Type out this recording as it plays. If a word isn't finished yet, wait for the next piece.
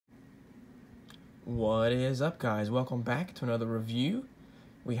What is up, guys? Welcome back to another review.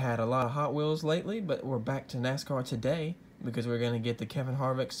 We had a lot of Hot Wheels lately, but we're back to NASCAR today because we're going to get the Kevin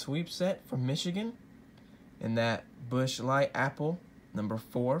Harvick sweep set from Michigan and that Busch Light Apple number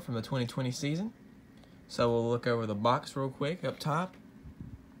 4 from the 2020 season. So we'll look over the box real quick. Up top,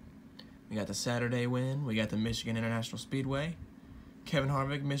 we got the Saturday win. We got the Michigan International Speedway. Kevin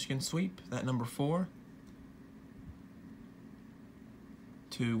Harvick Michigan sweep, that number 4.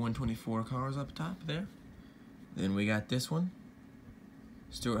 2 124 cars up top there. Then we got this one,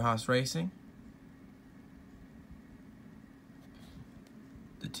 Stewart-Haas Racing.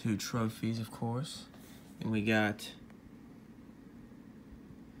 The 2 trophies, of course. And we got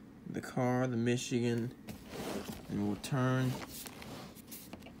the car, the Michigan, and we'll turn.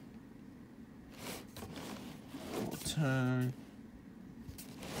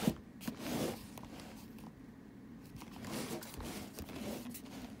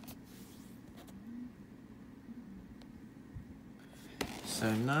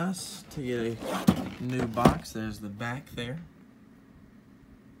 So nice to get a new box. There's the back there.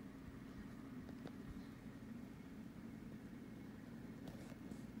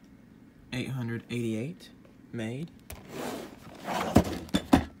 $888 made.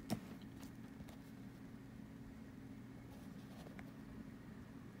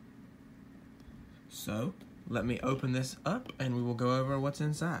 So let me open this up and we will go over what's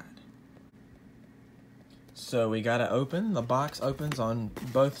inside. So we got it open. The box opens on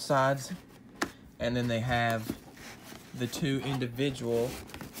both sides, and then they have the 2 individual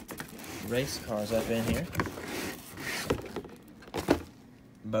race cars up in here.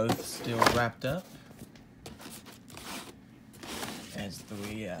 Both still wrapped up. As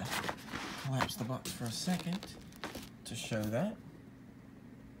we collapse the box for a second to show that.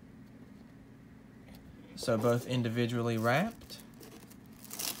 So both individually wrapped,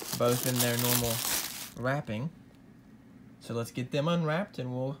 both in their normal wrapping. So let's get them unwrapped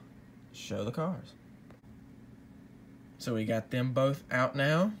and we'll show the cars. So we got them both out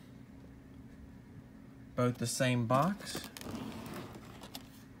now. Both the same box.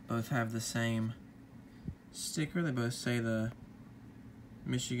 Both have the same sticker. They both say the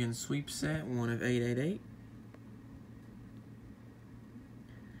Michigan sweep set, one of 888.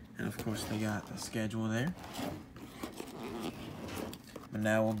 And of course they got the schedule there. But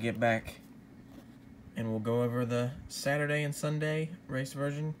now we'll get back and we'll go over the Saturday and Sunday race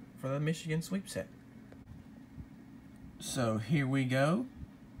version for the Michigan sweep set. So here we go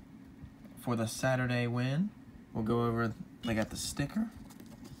for the Saturday win. We'll go over, they got the sticker.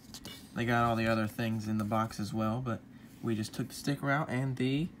 They got all the other things in the box as well, but we just took the sticker out and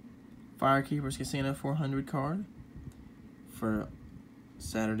the Firekeepers Casino 400 card for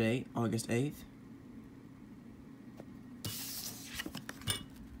Saturday, August 8th.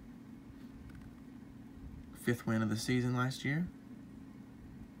 Fifth win of the season last year.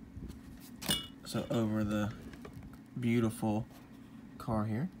 So over the beautiful car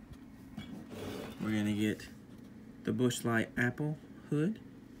here, we're gonna get the Busch Light Apple hood,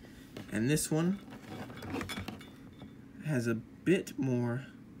 and this one has a bit more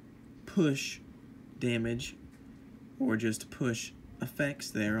push damage or just push effects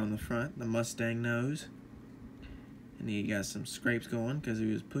there on the front, the Mustang nose, and he got some scrapes going because he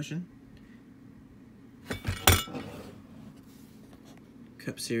was pushing.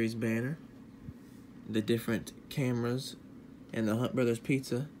 Cup Series banner, the different cameras, and the Hunt Brothers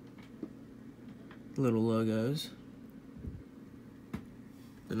Pizza little logos.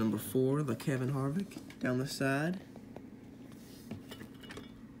 The number 4, the Kevin Harvick down the side.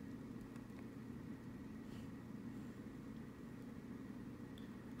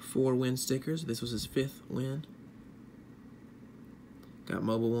 Four win stickers. This was his 5th win. Got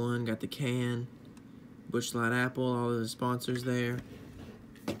Mobile One, got the can, Busch Light Apple, all of the sponsors there.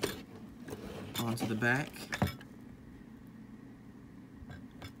 Onto the back.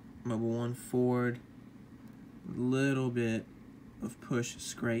 Mobile One Ford. Little bit of push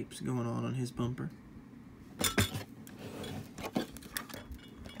scrapes going on his bumper.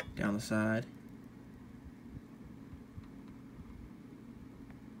 Down the side.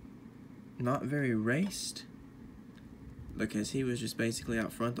 Not very raced because he was just basically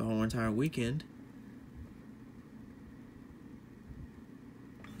out front the whole entire weekend.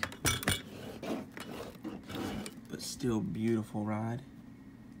 But still beautiful ride.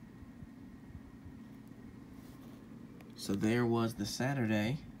 So there was the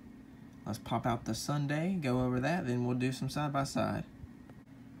Saturday. Let's pop out the Sunday, go over that, then we'll do some side-by-side.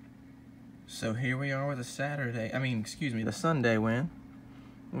 So here we are with the the Sunday win.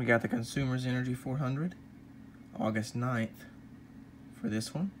 We got the Consumers Energy 400, August 9th for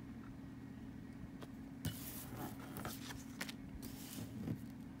this one.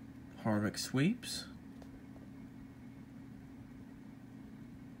 Harvick sweeps.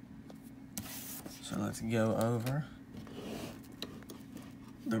 So let's go over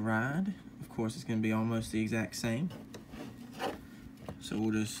the ride. Of course, it's going to be almost the exact same. So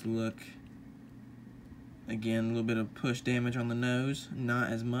we'll just look, again, a little bit of push damage on the nose,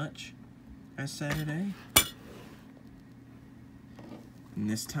 not as much as Saturday. And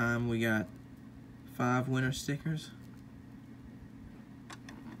this time we got 5 winner stickers.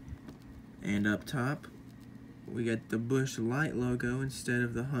 And up top, we got the Busch Light logo instead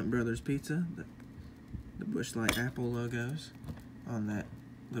of the Hunt Brothers Pizza. The Busch Light Apple logos on that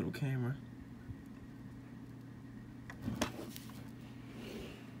little camera.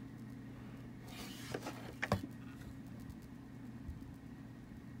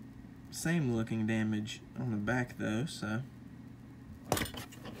 Same looking damage on the back though, so.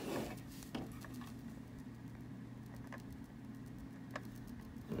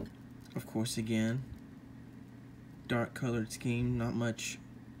 Of course, again, dark colored scheme, not much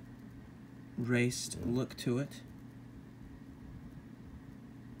raced look to it.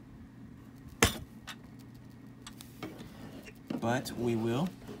 But we will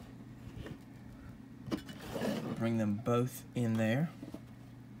bring them both in there.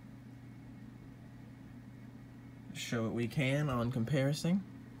 Show what we can on comparison.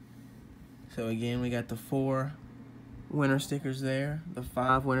 So again, we got the 4 winner stickers there, the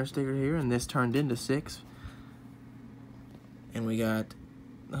 5 winner sticker here, and this turned into 6. And we got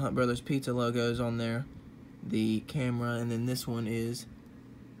the Hunt Brothers Pizza logos on there, the camera, and then this one is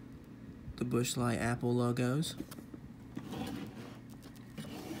the Busch Light Apple logos.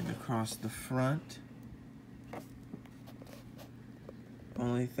 And across the front,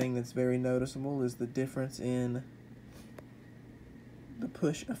 only thing that's very noticeable is the difference in the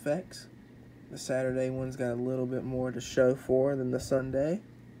push effects. The Saturday one's got a little bit more to show for than the Sunday.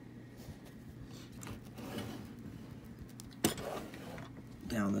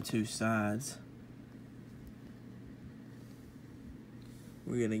 Down the 2 sides,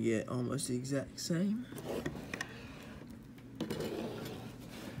 we're gonna get almost the exact same.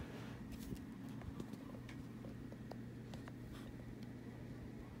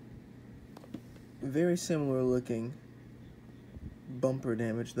 Very similar looking bumper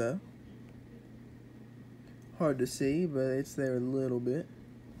damage though. Hard to see, but it's there a little bit.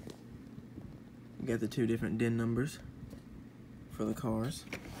 We got the 2 different DIN numbers for the cars.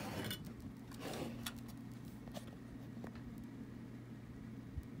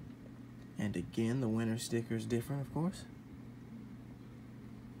 And again, the winner sticker is different, of course.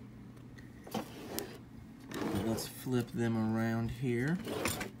 Let's flip them around here.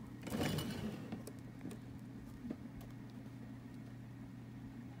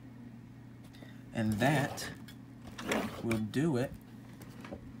 And that will do it.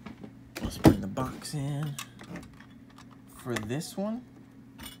 Let's bring the box in for this one.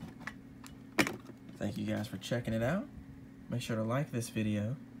 Thank you guys for checking it out. Make sure to like this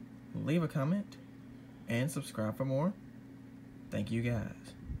video, leave a comment, and subscribe for more. Thank you guys.